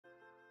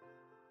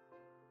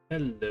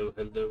Hello,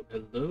 hello,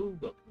 hello.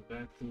 Welcome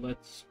back to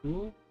Let's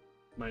School.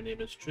 My name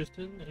is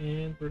Tristan,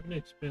 and we're going to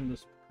expand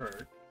this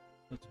park.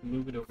 Let's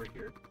move it over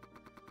here.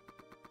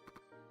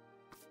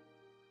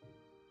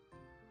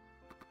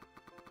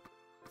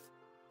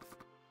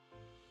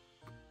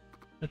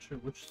 Not sure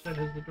which side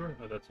has the door.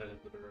 Oh, that side has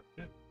the door.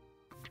 Okay.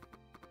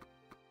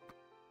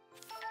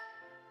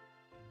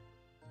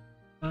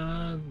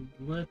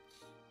 Let's...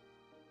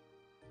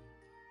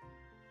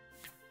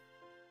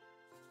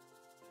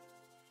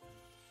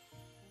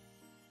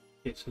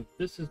 Okay, so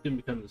this is going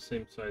to become the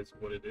same size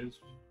of what it is.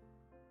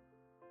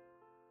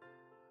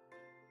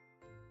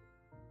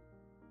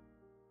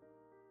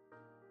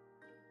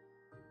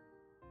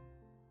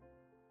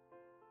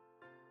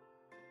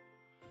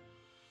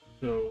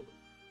 So,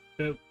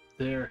 about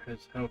there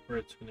is how far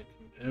it's going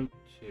to come out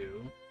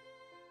to.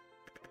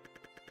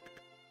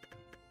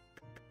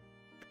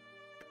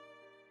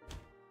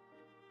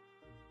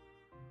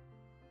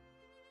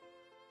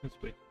 Let's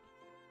wait.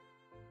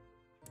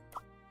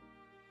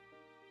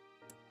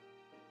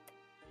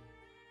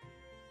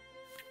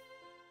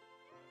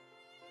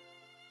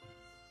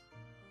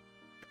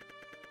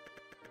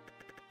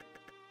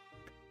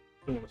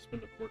 Don't want to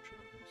spend a fortune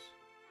on this.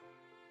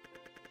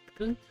 It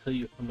doesn't tell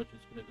you how much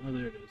it's going to... Oh,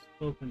 there it is.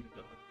 $1,200.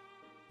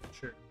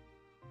 Sure.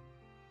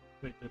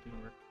 Wait, that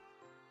didn't work.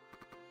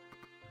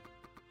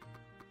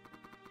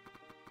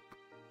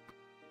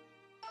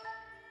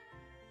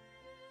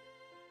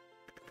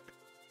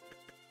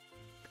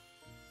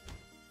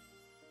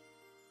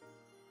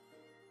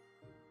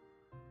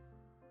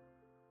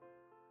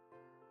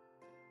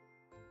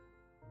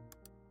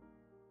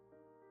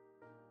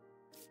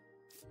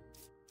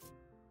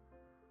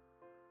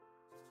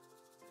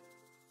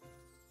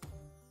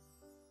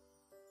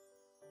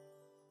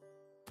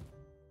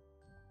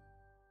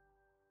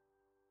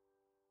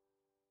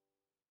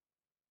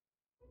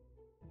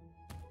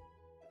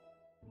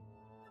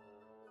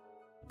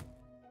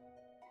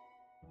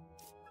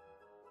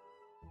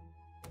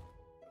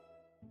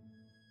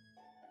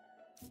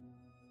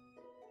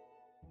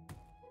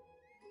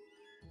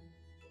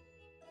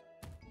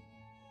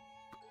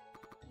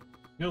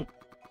 Nope.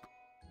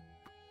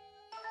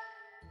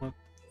 What's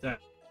that?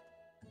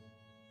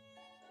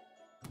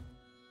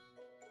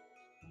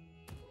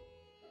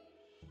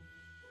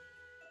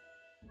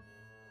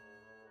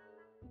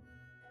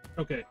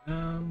 Okay,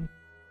 I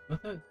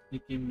thought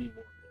it gave me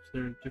more. Is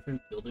there a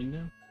different building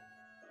now?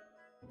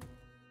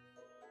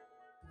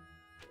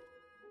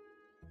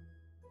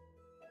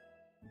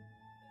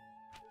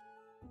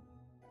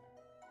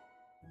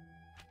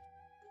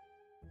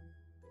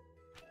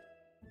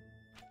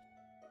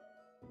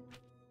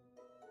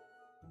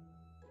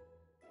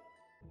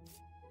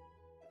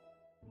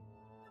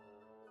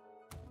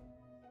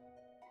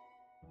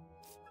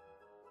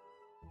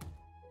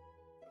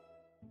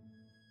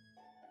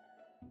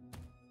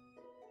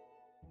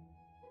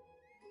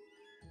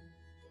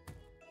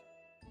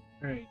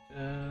 Alright,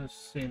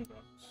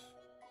 sandbox.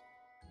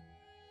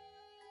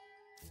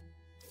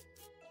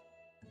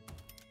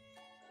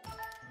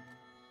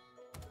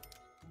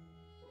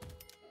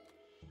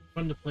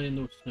 Fun to play in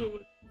the snow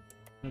with.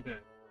 Okay.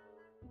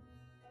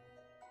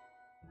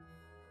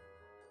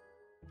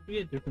 We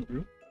get a different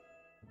room.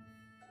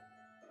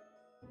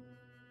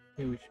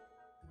 Okay, we should...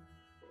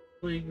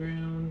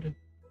 Playground.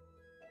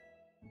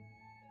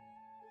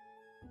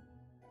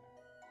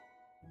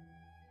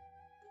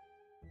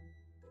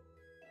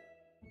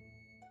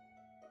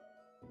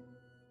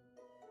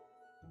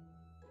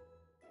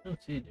 I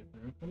don't see a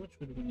different room. How much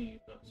would we need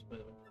us, by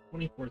the way?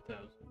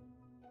 24,000.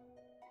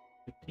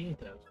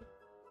 15,000.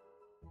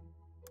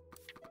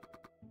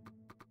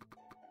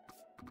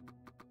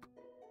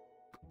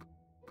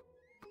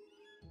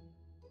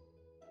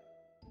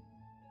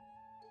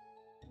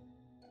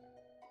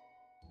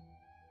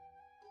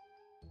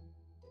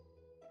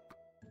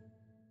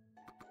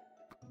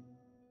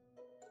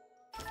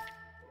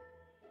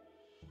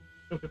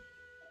 Okay.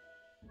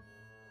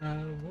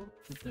 What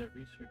did that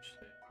research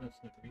say? That's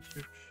not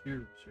research. Your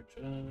research.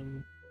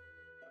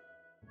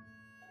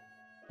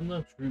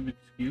 Unlocks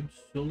Rubik's Cube,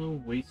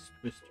 Solo, Waist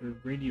Twister,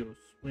 Radio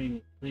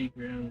Swing,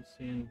 Playground,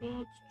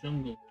 Sandbox,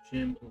 Jungle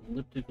Gym,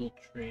 Elliptical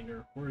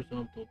Trainer,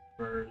 Horizontal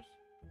Bars.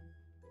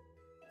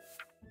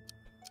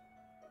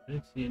 I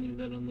didn't see any of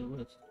that on the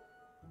list.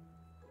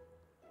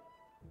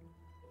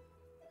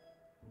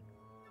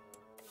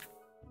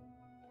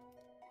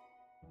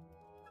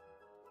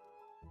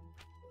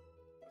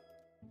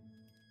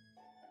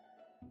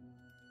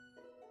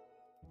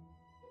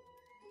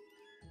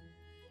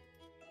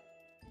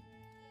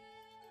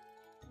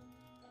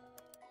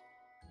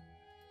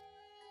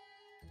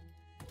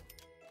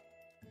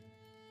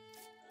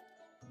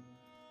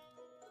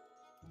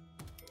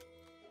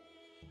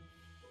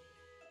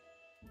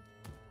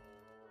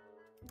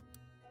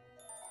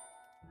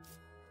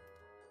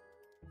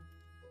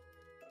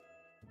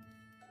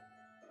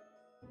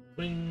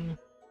 Swing,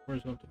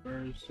 horizontal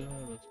bars,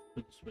 let's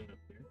put the swing up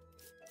here.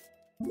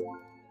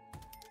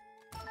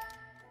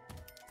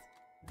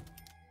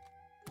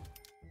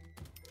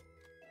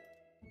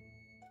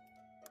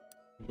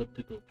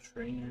 elliptical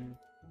trainer.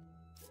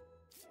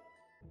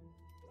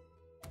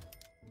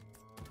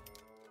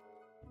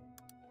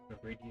 A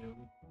radio.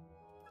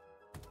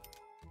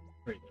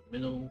 Right in the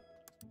middle.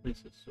 This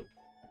place is so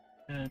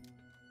packed.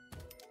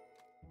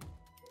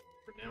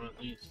 For now at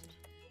least.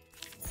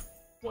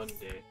 One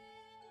day.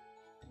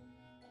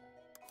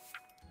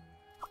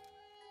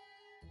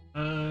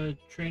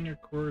 Trainer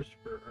course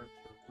for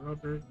Arthur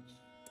Roberts.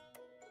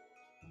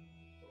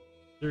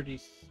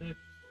 36.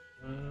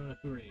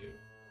 Who are you?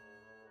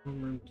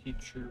 Homeroom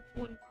teacher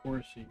 1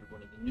 course, so you're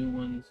one of the new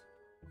ones.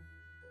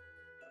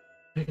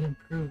 I can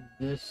improve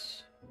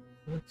this.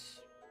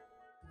 Let's...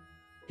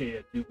 Okay,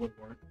 yeah, do one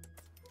more.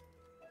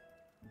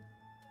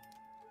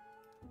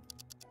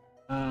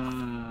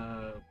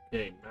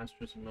 Okay,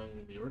 Masters Among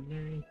the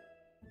Ordinary.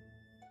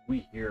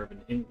 We hear of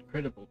an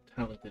incredible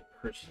talented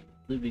person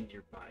living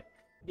nearby.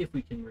 If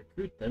we can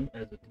recruit them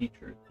as a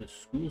teacher, the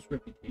school's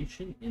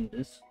reputation in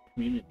this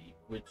community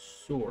would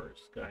soar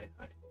sky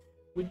high.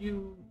 Would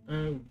you,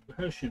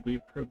 how should we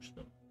approach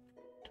them?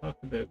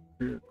 Talk about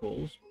career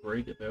goals,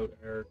 brag about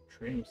our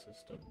tram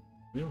system.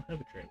 We don't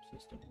have a tram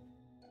system.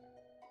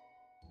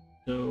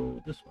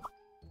 So, this one.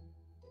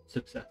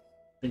 Success.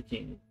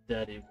 Thinking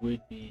that it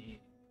would be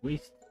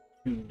waste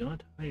to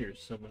not hire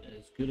someone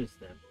as good as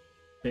them.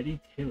 Betty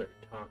Taylor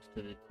talks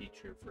to the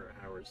teacher for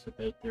hours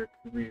about their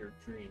career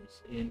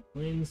dreams and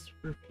plans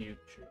for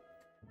future.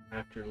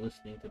 After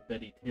listening to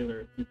Betty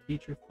Taylor, the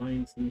teacher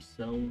finds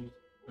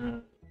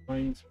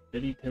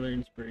Betty Taylor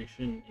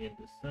inspiration and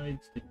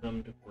decides to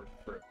come to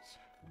work for us.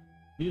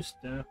 New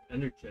staff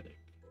energetic.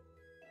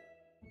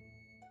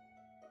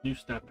 New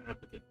staff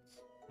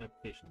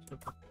applications.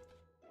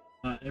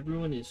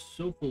 Everyone is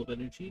so full of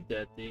energy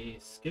that they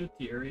scout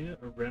the area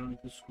around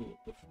the school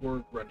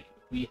before running.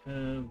 We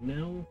have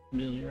now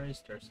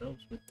familiarized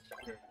ourselves with this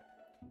area.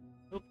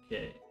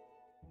 Okay.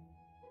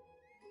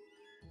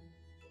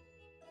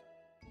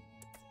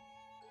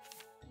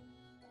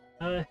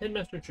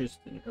 Headmaster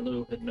Tristan.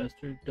 Hello,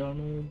 Headmaster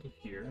Donald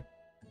here.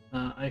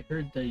 I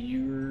heard that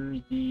you're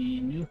the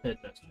new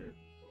headmaster.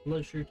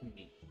 Pleasure to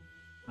meet.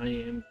 I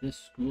am this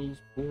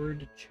school's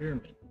board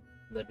chairman.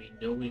 Let me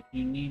know if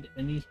you need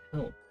any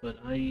help, but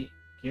I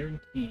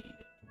guarantee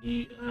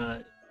if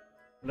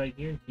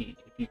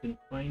you can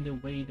find a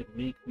way to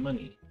make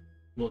money,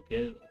 we'll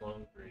get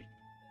along great.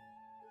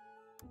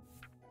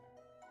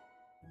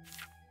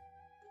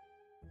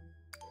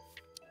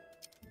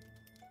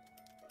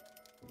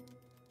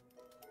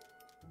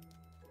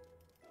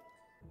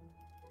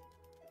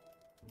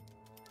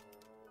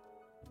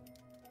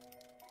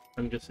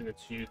 I'm guessing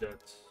it's you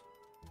that's...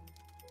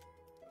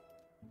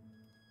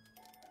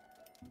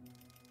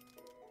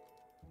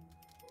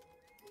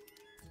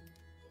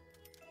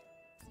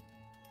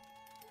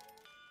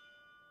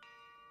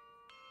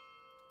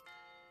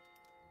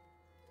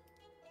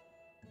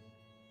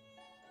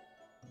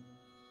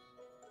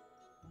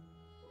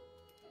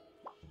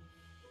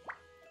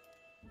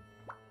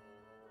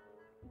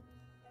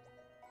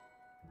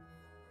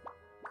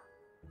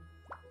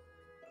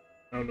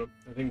 I don't know,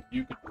 I think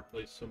you could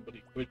replace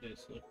somebody quite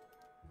nicely.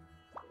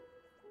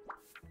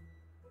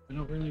 I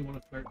don't really want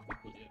to fire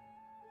people yet.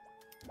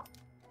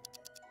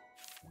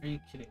 Are you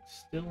kidding?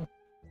 Still?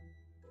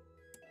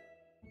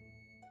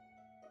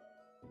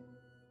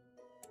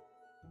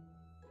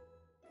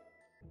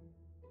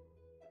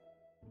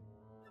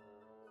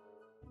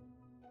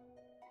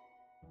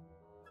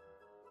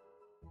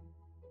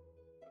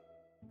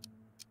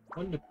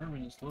 One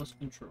department has lost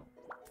control.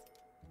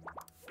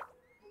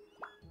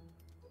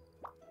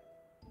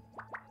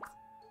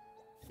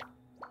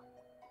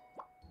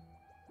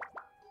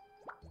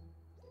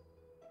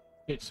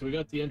 Okay, so we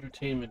got the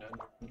entertainment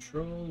under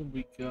control.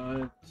 We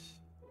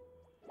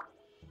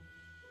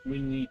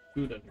need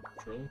food under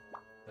control.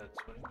 That's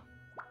fine.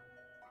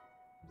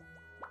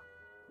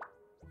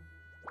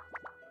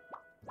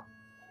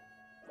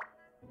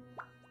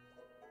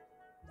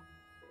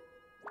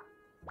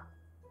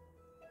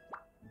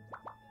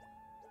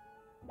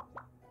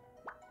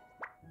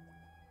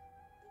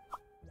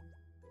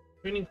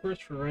 Training course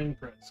for Ryan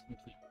Press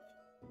complete.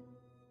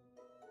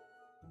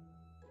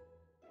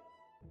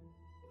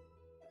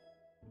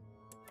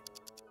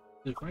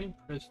 Does Ryan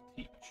Press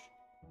teach?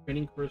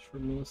 Training course for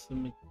Melissa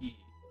McGee.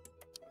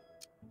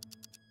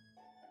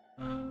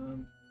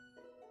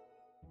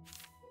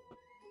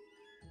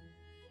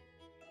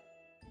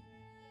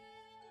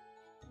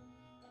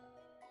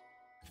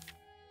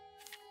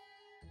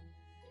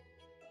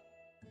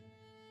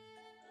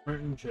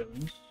 Martin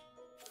Jones.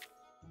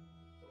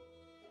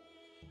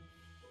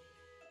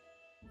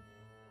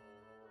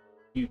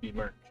 You'd be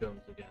Martin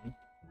Jones again.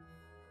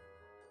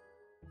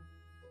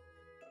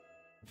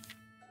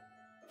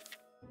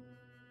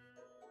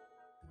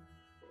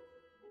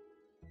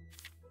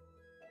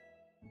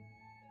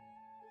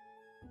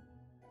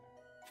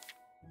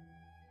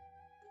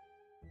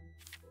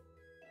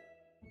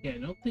 Yeah, I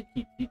don't think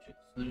he teaches,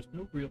 so there's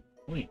no real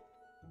point.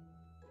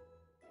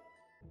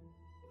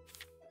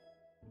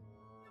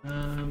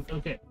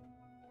 Okay.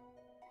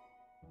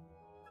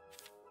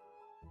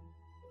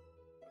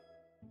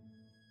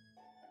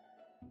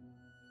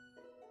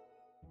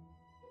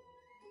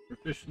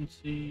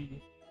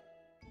 Proficiency.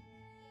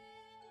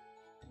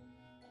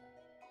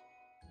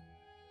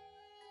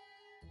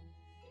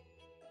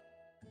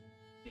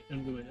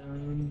 I'm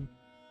going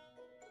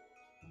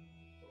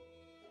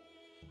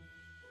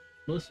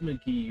Melissa McGee,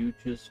 you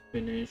just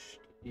finished,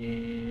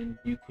 and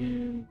you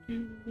can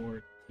do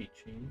more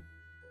teaching.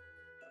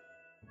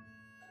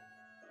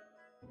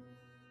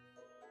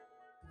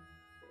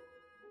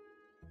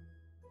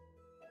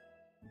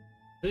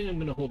 I think I'm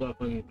going to hold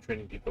off on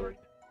training people right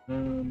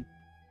now.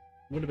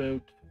 What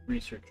about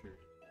researchers?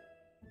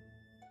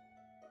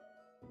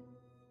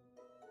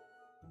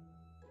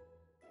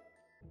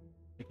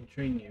 I can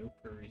train you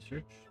for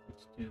research.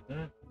 Let's do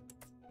that.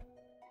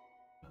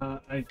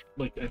 I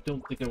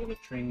don't think I want to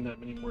train that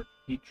many more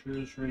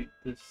teachers right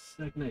this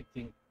second. I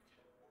think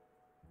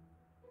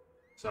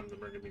some of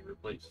them are going to be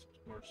replaced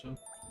more so.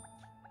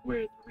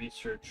 With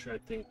research, I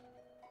think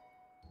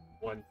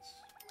once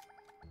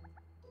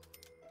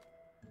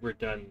we're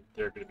done,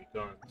 they're going to be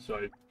gone. So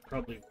I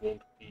probably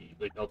won't be,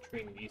 like, I'll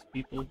train these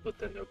people, but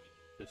then they'll be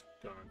just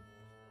gone.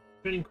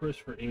 Training course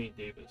for Amy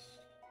Davis.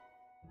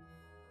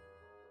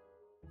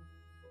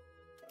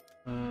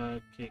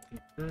 Okay,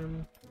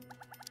 confirm.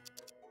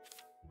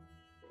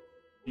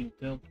 Being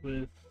dealt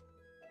with.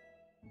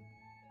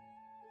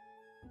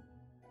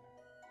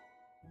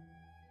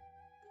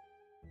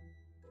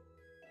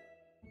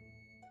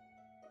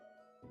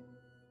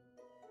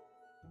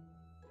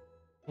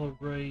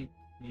 Alright,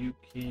 you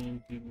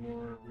can do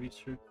more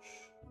research.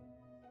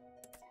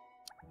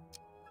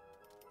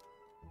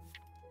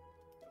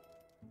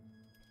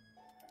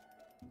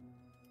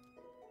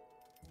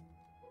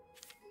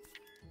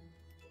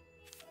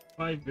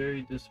 Five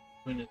very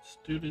disappointed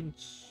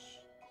students.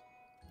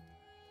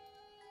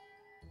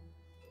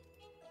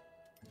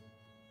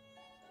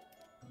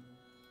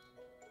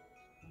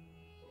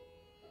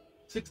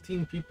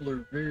 "16 people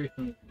are very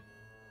hungry."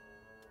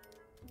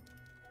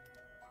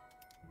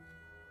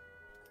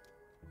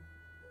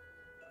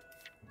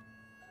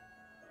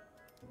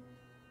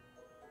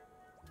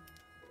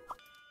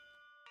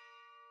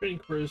 Training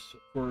course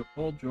for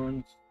Paul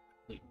Jorns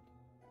complete.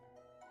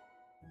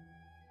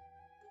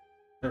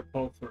 Or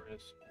Paul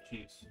Flores,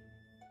 jeez.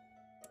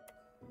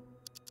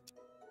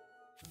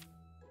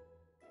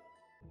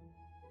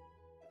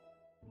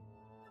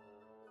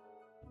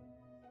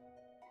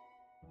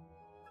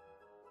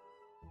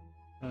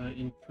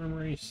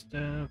 Infirmary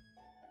staff.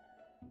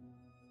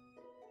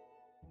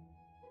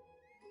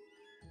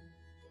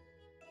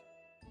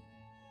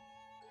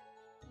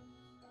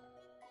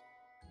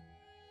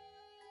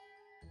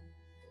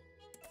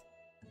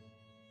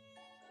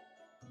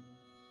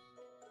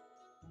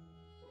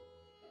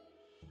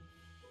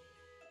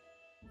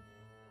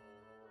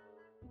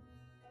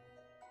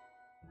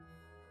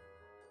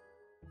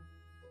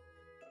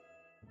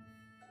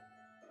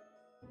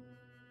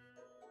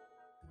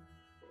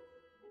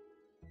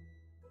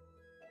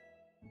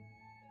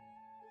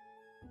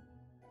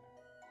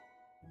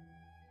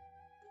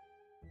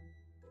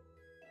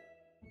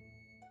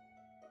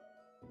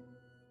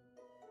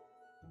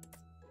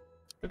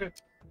 Okay.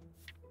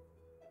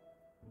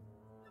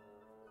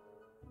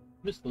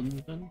 Miss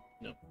Linden?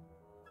 No.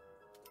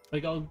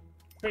 Like, I'll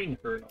train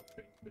her and I'll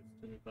train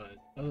Kristen, but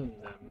other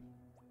than them...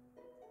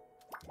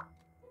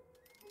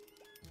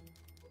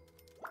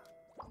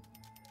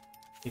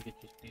 I think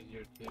it's just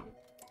easier to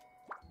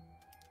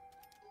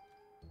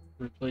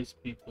replace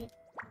people.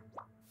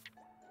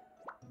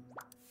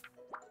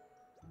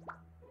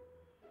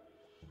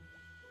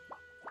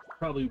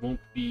 Probably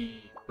won't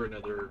be for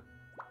another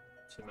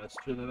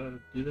semester that I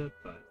would do that,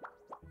 but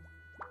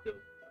still.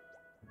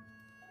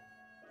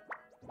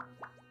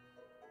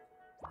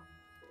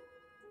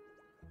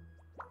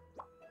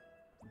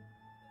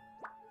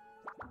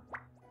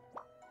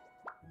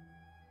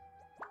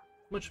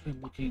 Much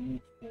been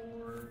looking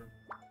for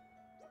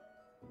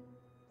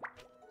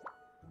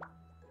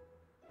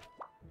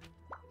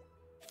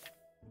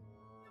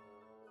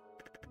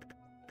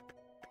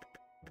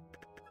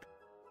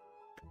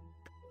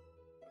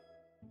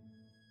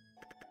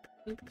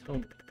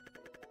Tony.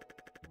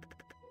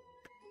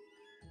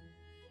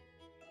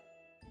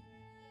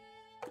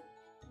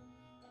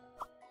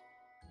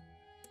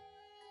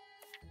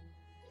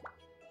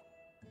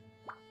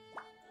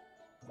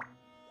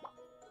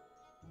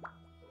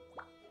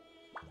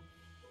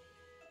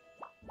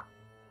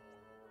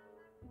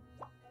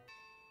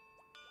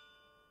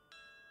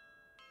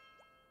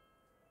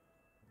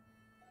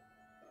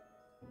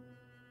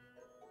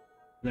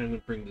 Then I'm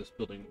gonna bring this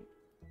building,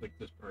 like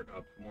this part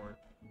up more.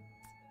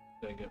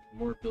 Then get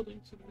more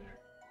buildings in there,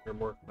 or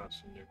more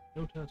class in there.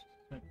 No tasks.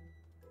 Okay.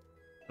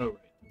 Oh right.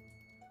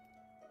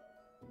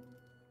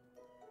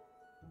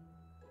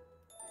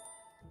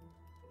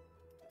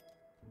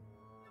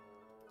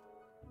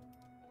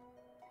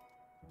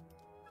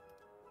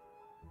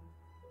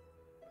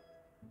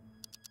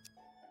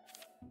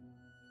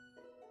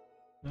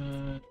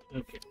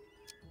 Okay.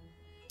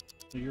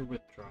 So you're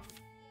withdrawn.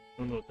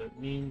 Don't know what that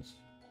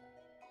means.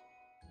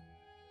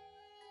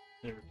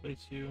 Can I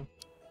replace you?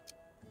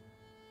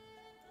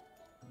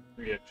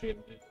 Are you actually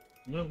gonna do...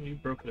 No, you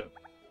broke it up.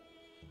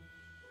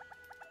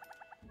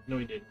 No,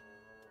 he didn't.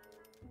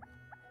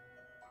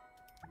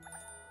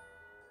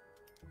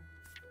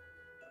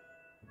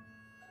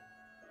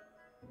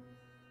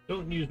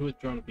 Don't use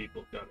withdrawn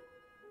people. Got it.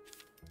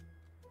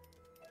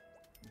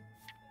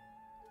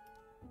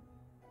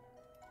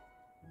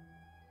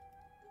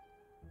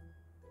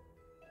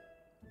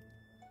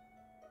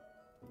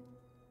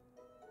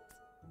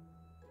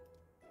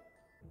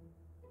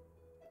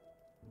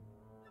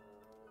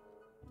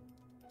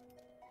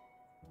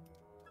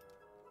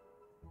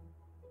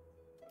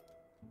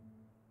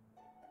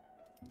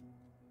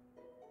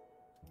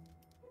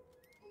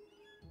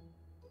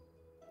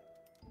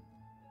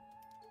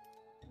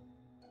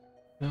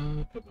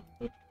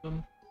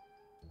 Bum.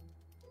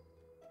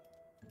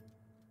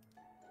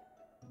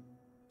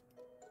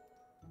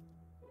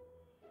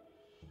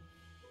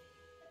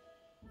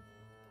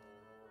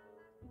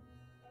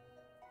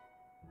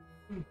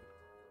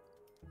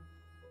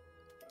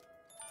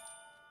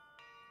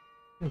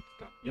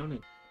 Stop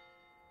yawning.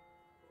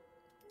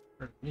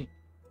 Pardon me.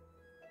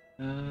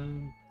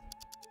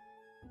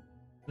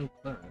 No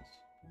class.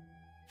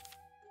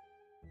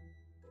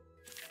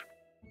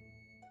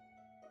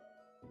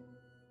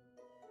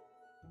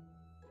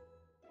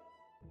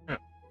 Ah.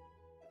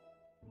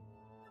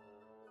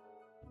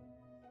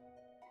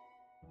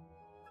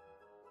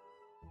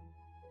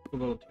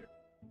 Volunteer.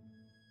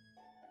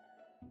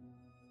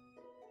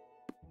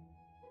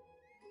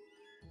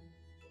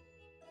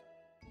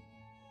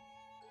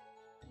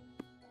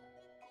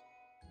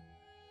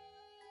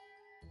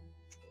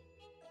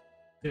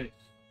 Okay,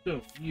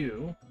 so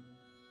you,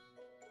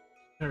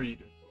 how are you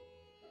doing?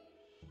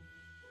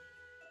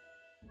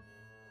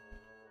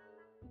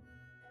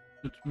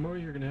 So tomorrow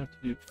you're gonna have to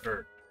do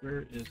art.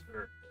 Where is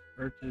art?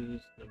 Art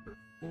is number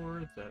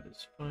 4, that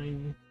is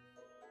fine.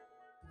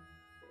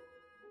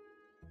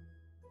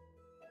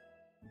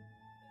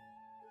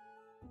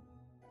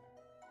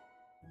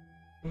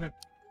 Okay.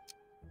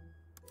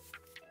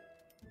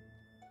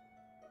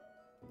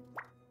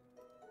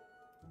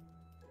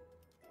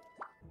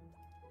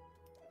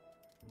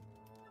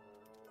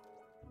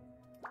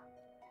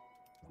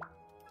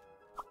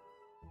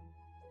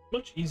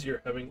 Much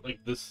easier having like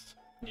this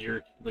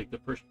year, like the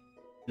first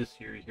this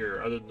year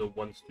here, other than the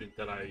one student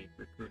that I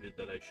recruited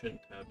that I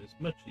shouldn't have, is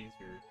much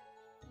easier.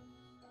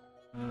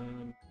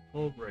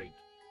 All right.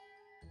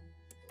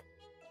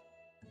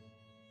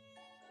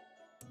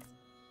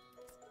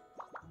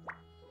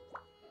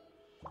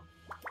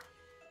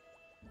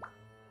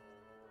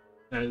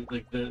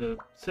 Like the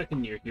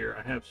second year here,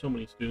 I have so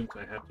many students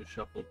I have to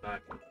shuffle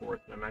back and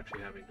forth, and I'm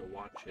actually having to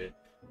watch it.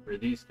 Where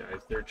these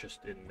guys, they're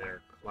just in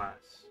their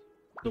class.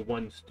 The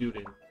one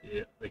student,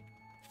 like,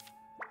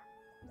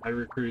 I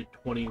recruited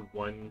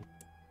 21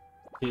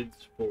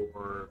 kids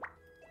for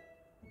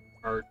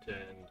art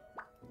and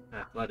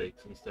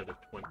athletics instead of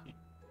 20.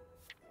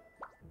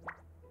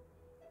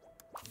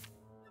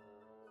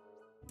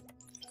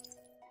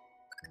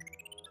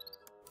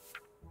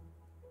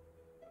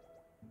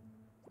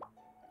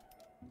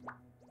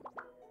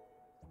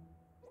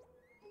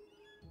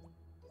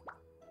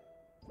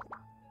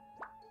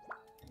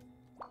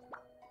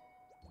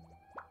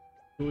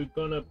 So we've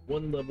gone up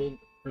 1 level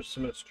per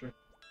semester.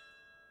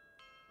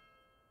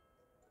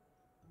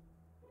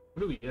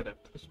 What do we get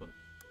after this one?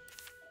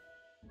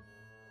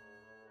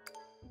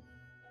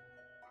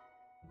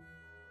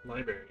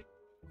 Library,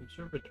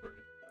 conservatory,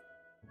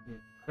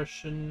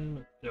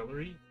 impression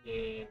gallery,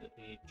 and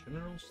a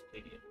general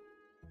stadium.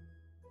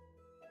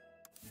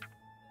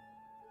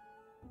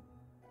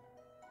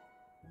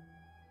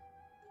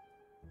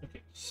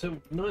 Okay,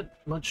 so not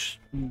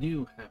much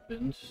new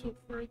happened so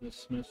far this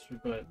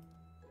semester, but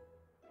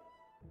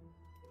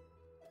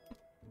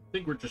I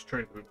think we're just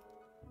trying to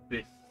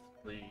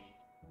basically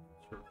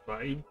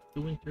survive the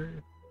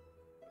winter.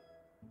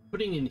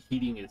 Putting in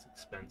heating is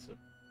expensive.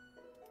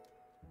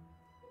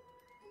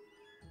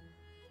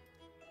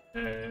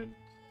 And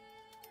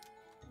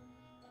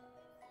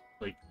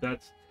like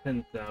that's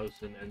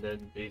 10,000, and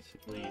then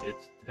basically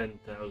it's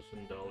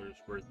 $10,000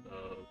 worth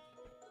of,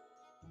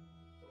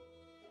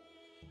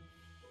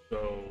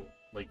 so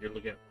like you're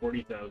looking at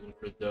 40,000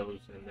 for those,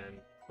 and then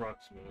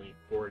approximately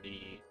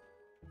 40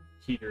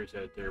 heaters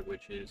out there,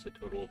 which is a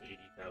total of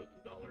 $80,000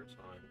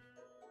 on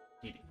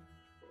heating.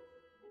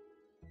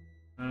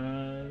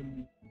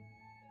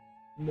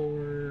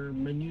 More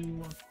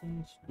menu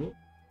options. Whoop.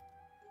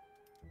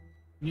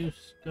 New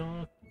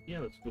stock. Yeah,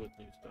 let's go with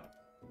new stock.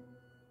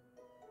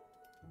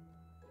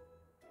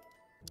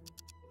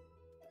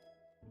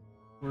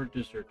 Or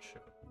dessert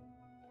shop.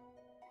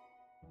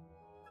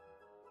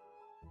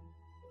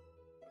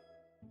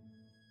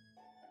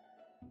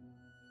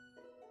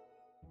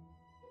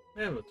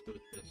 Yeah, let's go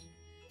with this.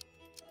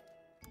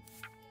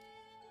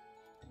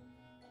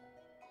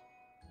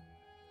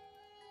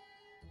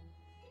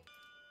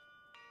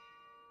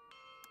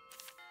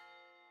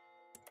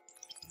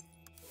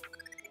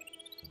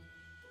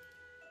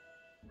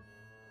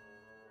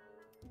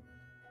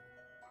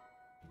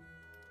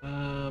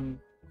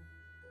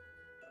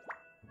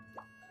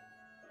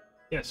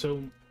 Yeah,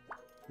 so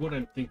what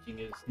I'm thinking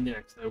is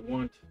next, I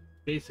want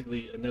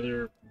basically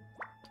another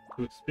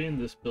to expand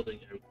this building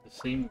out the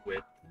same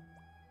width,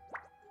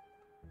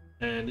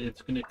 and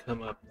it's going to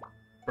come up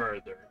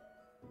farther.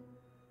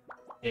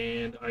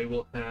 And I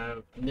will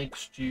have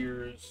next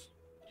year's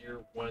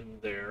year 1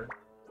 there.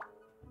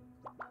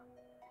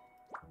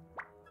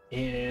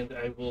 And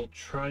I will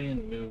try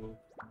and move,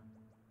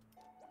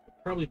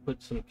 probably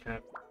put some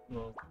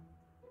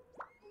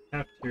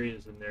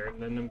cafeterias in there,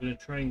 and then I'm going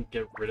to try and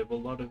get rid of a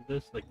lot of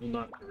this. Like, well,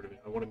 not get rid of it,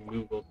 I want to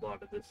move a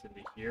lot of this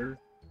into here,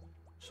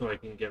 so I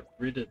can get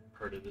rid of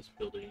part of this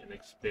building and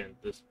expand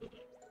this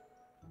building.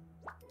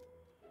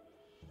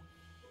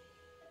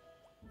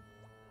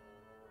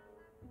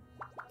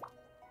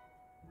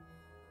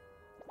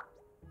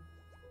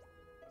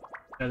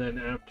 And then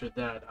after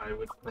that, I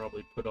would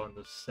probably put on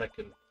the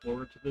 2nd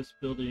floor to this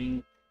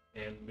building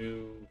and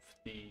move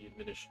the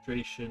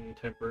administration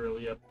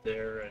temporarily up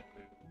there and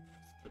move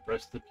the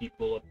rest of the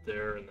people up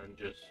there, and then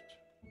just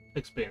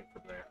expand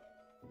from there.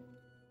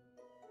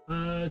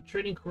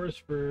 Training course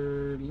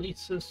for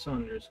Lisa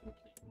Saunders complete.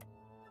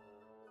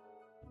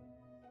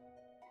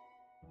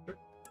 Sure.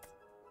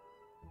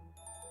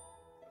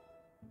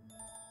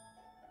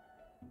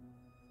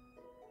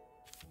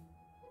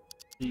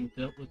 Being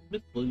dealt with.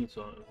 Miss Bloom's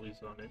on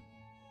it.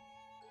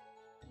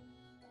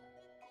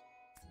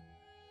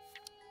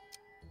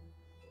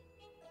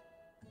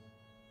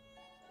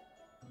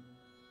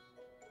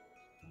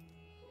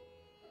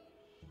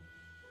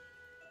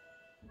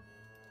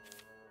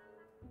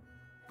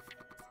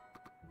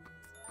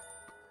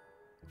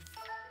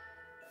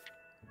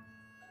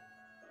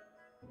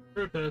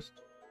 Protest.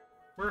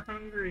 We're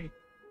hungry.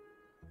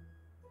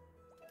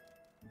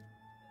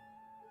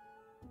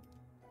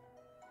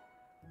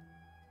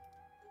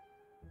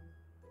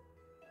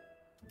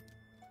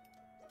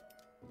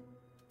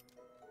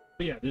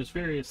 But yeah, there's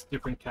various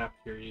different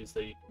cafeterias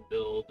that you can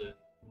build, and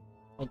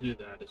I'll do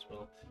that as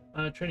well.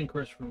 Training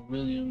course for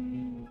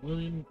William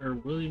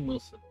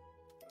Wilson.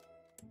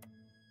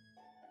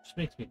 Just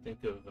makes me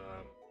think of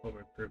Home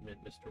Improvement,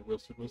 Mr.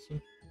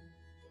 Wilson.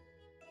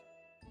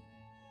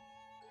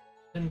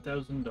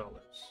 $10,000.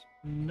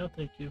 No,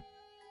 thank you.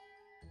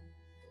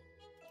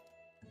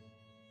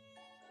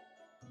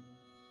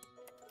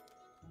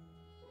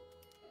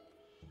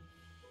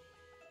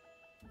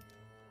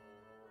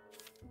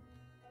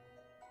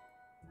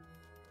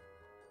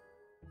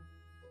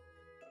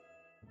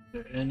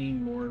 Are there any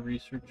more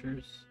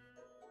researchers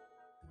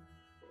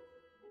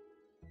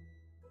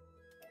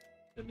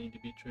that need to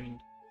be trained?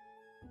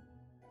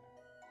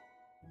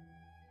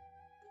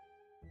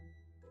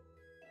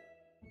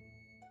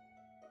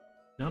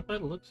 Not by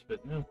the looks of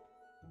it, no.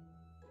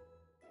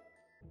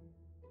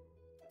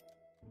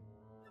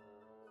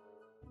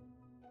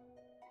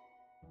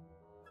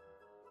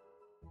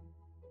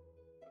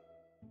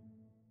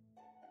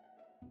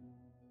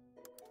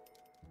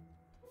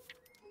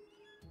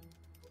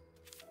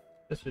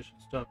 Guess I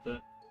should stop that.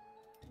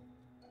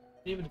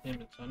 David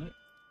Hammond's on it.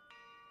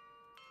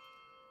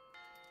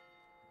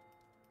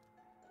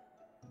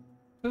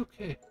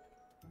 Okay.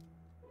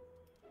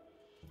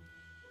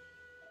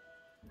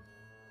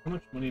 How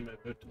much money am I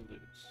about to lose?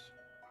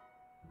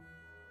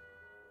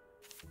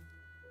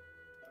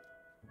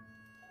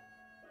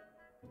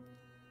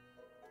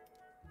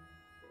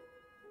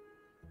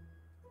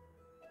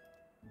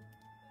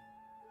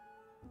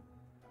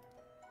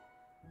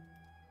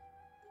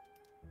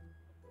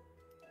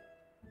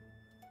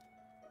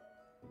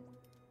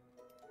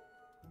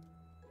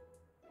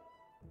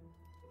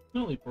 I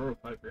only borrow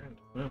 5 grand.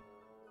 Wow.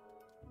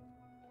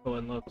 Oh,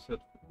 unlock set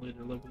for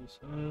later levels.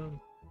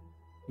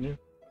 Yeah.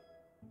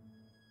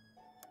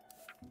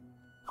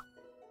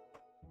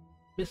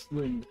 Miss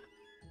Lind.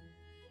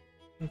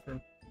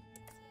 Confirm.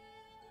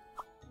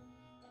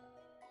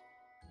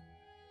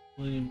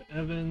 William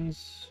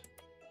Evans.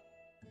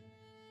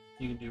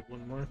 You can do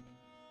one more.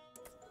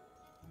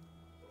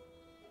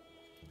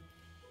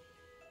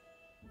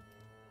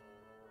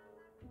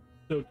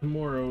 So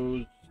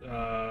tomorrow's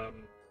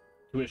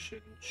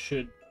tuition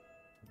should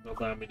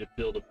allow me to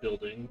build a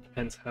building.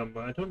 Depends how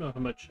much. I don't know how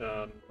much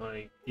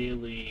my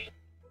daily,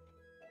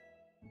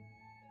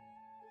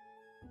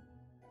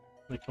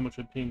 like how much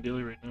I'm paying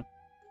daily right now.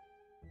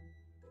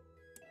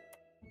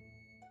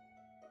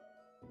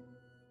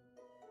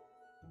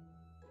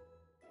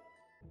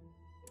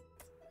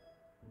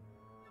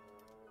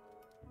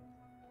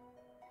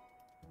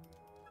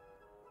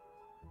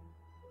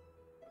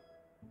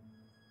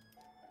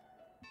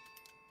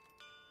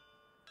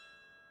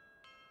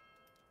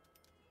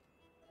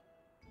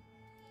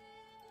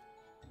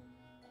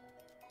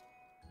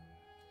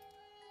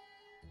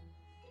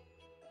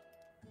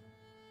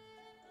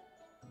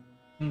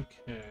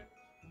 Okay.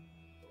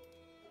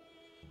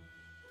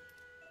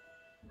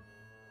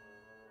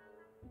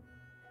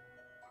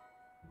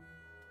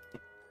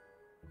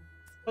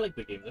 I like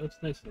the game though, it's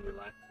nice and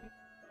relaxing.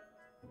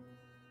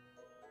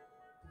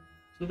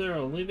 So they're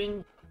all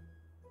leaving.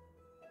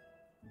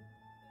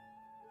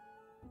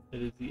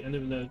 It is the end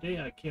of another day.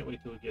 I can't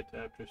wait till we get to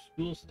after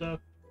school stuff.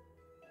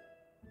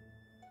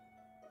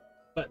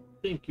 But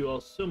thank you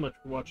all so much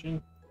for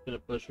watching. It's been a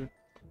pleasure.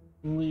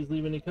 Please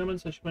leave any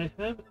comments that you might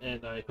have,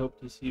 and I hope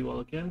to see you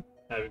all again.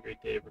 Have a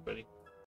great day, everybody.